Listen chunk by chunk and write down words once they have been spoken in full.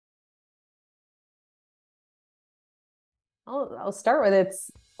I'll start with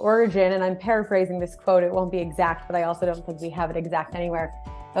its origin, and I'm paraphrasing this quote. It won't be exact, but I also don't think we have it exact anywhere.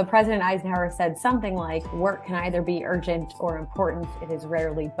 But President Eisenhower said something like, work can either be urgent or important. It is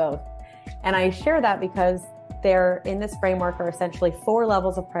rarely both. And I share that because there in this framework are essentially 4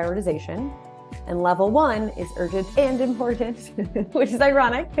 levels of prioritization. And level 1 is urgent and important, which is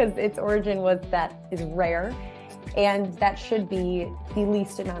ironic because its origin was that is rare. And that should be the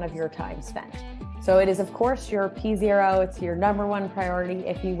least amount of your time spent. So it is, of course, your P0. It's your number 1 priority,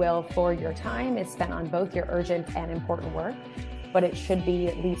 if you will, for your time is spent on both your urgent and important work, but it should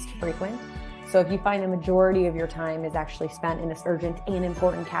be least frequent. So if you find the majority of your time is actually spent in this urgent and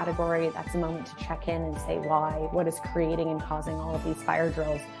important category, that's a moment to check in and say why, what is creating and causing all of these fire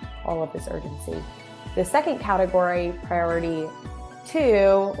drills, all of this urgency. The second category, priority 2,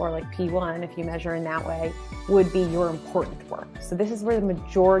 or like P1, if you measure in that way, would be your important work. So this is where the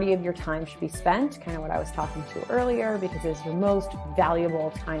majority of your time should be spent, kind of what I was talking to earlier, because it's your most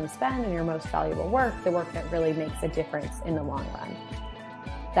valuable time spent and your most valuable work, the work that really makes a difference in the long run.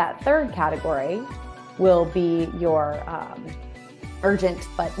 That third category will be your urgent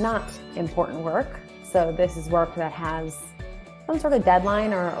but not important work. So this is work that has some sort of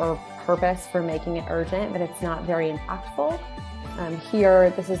deadline or purpose for making it urgent, but it's not very impactful.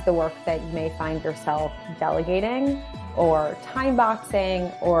 Here, this is the work that you may find yourself delegating or time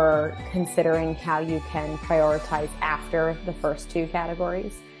boxing or considering how you can prioritize after the first 2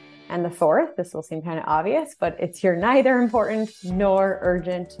 categories. And the fourth, this will seem kind of obvious, but it's your neither important nor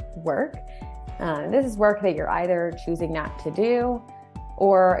urgent work. This is work that you're either choosing not to do,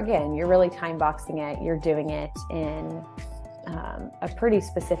 or again, you're really time boxing it. You're doing it in a pretty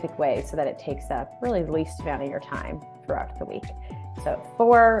specific way so that it takes up really the least amount of your time throughout the week. So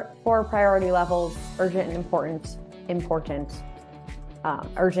 4 priority levels: urgent and important,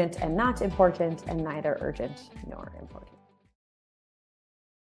 urgent and not important, and neither urgent nor important.